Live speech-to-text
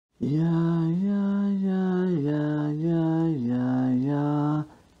Yeah, yeah, yeah, yeah, yeah, yeah, yeah,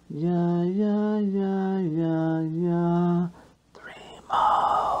 yeah, yeah, yeah, yeah, yeah.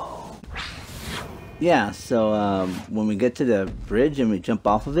 Primal. Yeah, so when we get to the bridge and we jump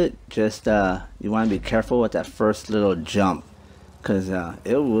off of it, just you want to be careful with that first little jump, cause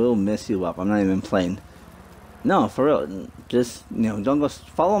it will mess you up. I'm not even playing. No, for real. Just don't go.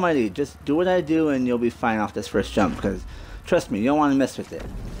 Follow my lead. Just do what I do, and you'll be fine off this first jump. Cause trust me, you don't want to mess with it.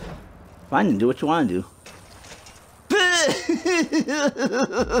 Fine, and do what you want to do.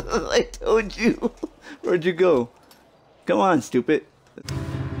 I told you. Where'd you go? Come on, stupid.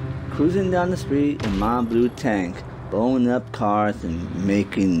 Cruising down the street in my blue tank, blowing up cars and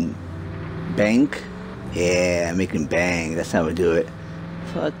making bank. Yeah, making bang. That's how we do it.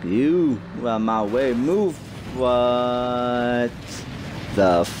 Fuck you. Well, my way. Move. What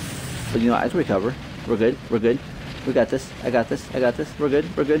the I can recover. We're good. We're good. We got this. I got this. I got this. We're good.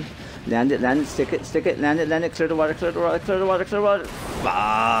 We're good. Land it, stick it, land it, clear the water, clear the water, clear the water, clear the water.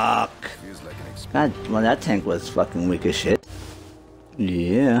 Fuck. God, well, that tank was fucking weak as shit.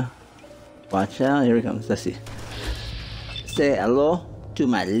 Yeah. Watch out, here he comes. Let's see. Say hello to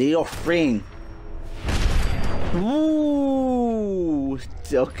my little friend. Ooh.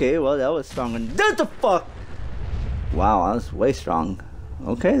 Okay, well, that was strong. And what the fuck? Wow, that was way strong.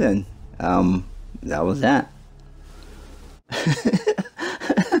 Okay, then. That was that.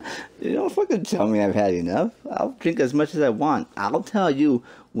 You don't fucking tell me I've had enough. I'll drink as much as I want. I'll tell you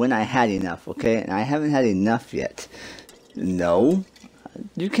when I had enough, okay? And I haven't had enough yet. No.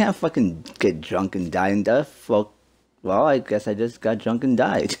 You can't fucking get drunk and die and death. Well, I guess I just got drunk and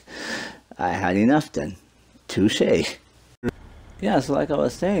died. I had enough then. Touche. Yeah, so like I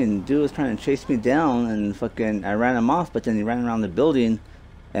was saying, dude was trying to chase me down and fucking I ran him off, but then he ran around the building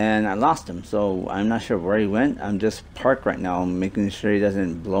and I lost him, so I'm not sure where he went. I'm just parked right now, making sure he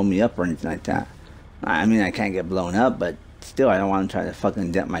doesn't blow me up or anything like that. I mean, I can't get blown up, but still, I don't want to try to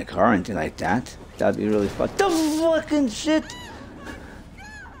fucking dent my car or anything like that. That'd be really fucked. The fucking shit!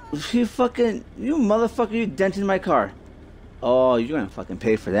 You motherfucker, you dented my car. Oh, you're gonna fucking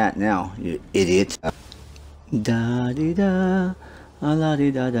pay for that now, you idiot. Da-dee-da. La di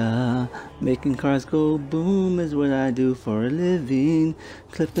da da, making cars go boom is what I do for a living.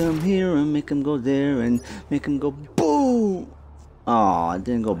 Clip them here and make them go there and make them go boom. Oh, it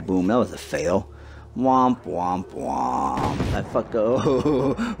didn't go boom. That was a fail. Womp womp womp. I fuck go.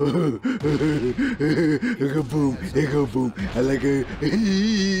 It go boom. It go boom. I like it.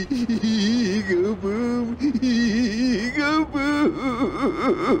 It go boom. It go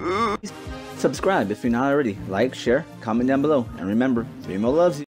boom. Subscribe if you're not already. Like, share, comment down below. And remember, Primal loves you.